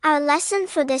Our lesson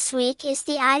for this week is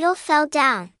the idol fell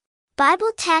down.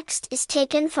 Bible text is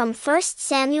taken from 1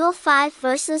 Samuel 5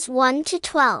 verses 1 to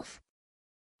 12.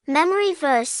 Memory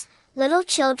verse, little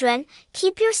children,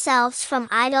 keep yourselves from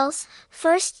idols,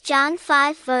 1 John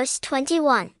 5 verse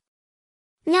 21.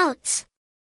 Notes: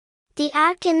 the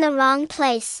ark in the wrong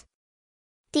place.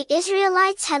 The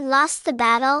Israelites had lost the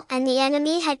battle and the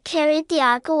enemy had carried the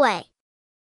ark away.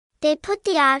 They put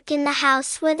the ark in the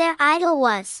house where their idol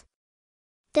was.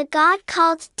 The god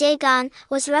called Dagon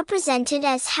was represented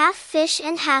as half fish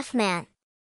and half man.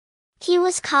 He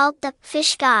was called the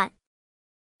fish god.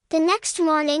 The next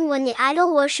morning when the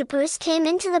idol worshippers came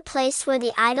into the place where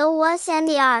the idol was and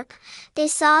the ark, they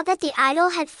saw that the idol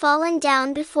had fallen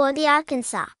down before the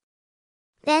Arkansas.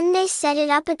 Then they set it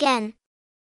up again.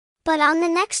 But on the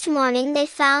next morning they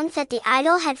found that the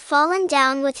idol had fallen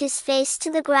down with his face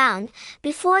to the ground,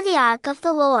 before the ark of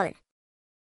the Lord.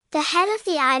 The head of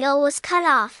the idol was cut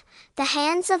off, the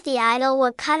hands of the idol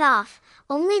were cut off,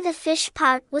 only the fish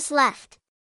part was left.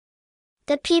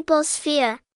 The people's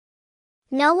fear.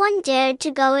 No one dared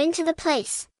to go into the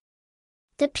place.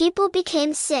 The people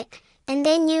became sick, and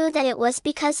they knew that it was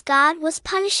because God was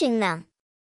punishing them.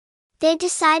 They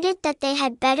decided that they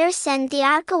had better send the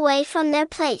ark away from their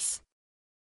place.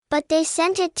 But they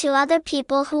sent it to other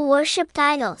people who worshipped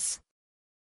idols.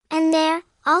 And there,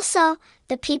 also,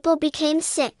 the people became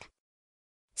sick.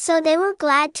 So they were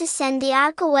glad to send the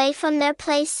ark away from their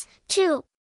place, too.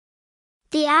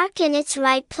 The ark in its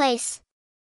right place.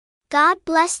 God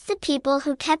blessed the people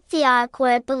who kept the ark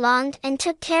where it belonged and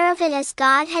took care of it as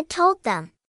God had told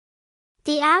them.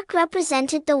 The ark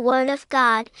represented the word of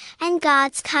God, and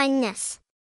God's kindness.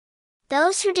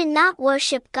 Those who did not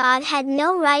worship God had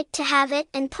no right to have it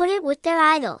and put it with their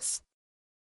idols.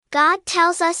 God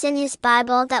tells us in His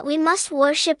Bible that we must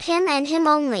worship Him and Him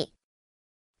only.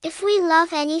 If we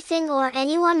love anything or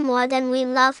anyone more than we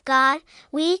love God,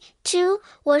 we, too,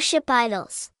 worship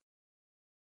idols.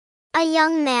 A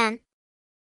young man.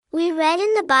 We read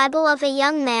in the Bible of a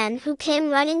young man who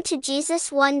came running to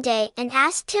Jesus one day and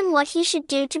asked Him what he should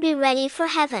do to be ready for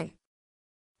heaven.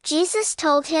 Jesus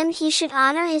told him he should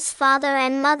honor his father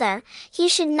and mother, he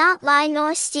should not lie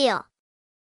nor steal.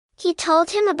 He told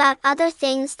him about other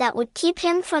things that would keep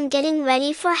him from getting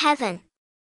ready for heaven.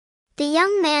 The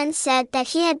young man said that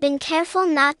he had been careful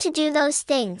not to do those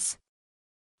things.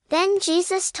 Then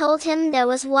Jesus told him there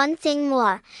was one thing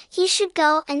more: he should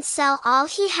go and sell all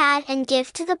he had and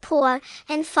give to the poor,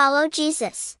 and follow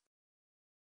Jesus.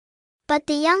 But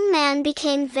the young man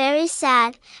became very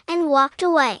sad, and walked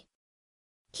away.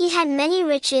 He had many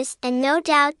riches and no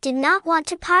doubt did not want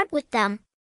to part with them.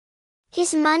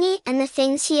 His money and the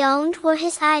things he owned were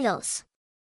his idols.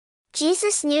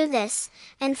 Jesus knew this,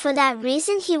 and for that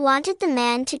reason He wanted the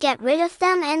man to get rid of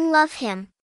them and love him.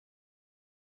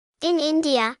 In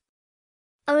India,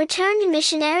 a returned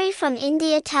missionary from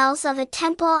India tells of a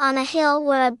temple on a hill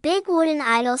where a big wooden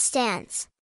idol stands.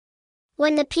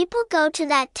 When the people go to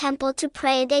that temple to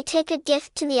pray, they take a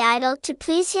gift to the idol to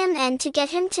please him and to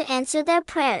get him to answer their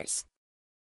prayers.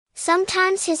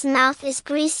 Sometimes his mouth is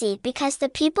greasy because the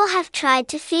people have tried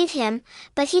to feed him,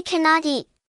 but he cannot eat.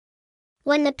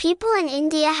 When the people in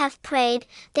India have prayed,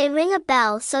 they ring a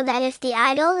bell so that if the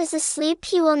idol is asleep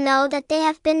he will know that they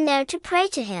have been there to pray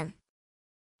to him.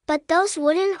 But those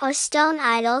wooden or stone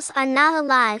idols are not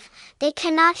alive, they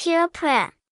cannot hear a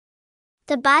prayer.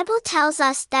 The Bible tells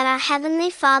us that our Heavenly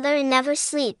Father never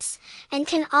sleeps, and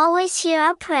can always hear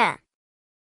our prayer.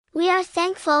 We are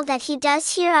thankful that He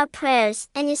does hear our prayers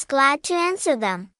and is glad to answer them.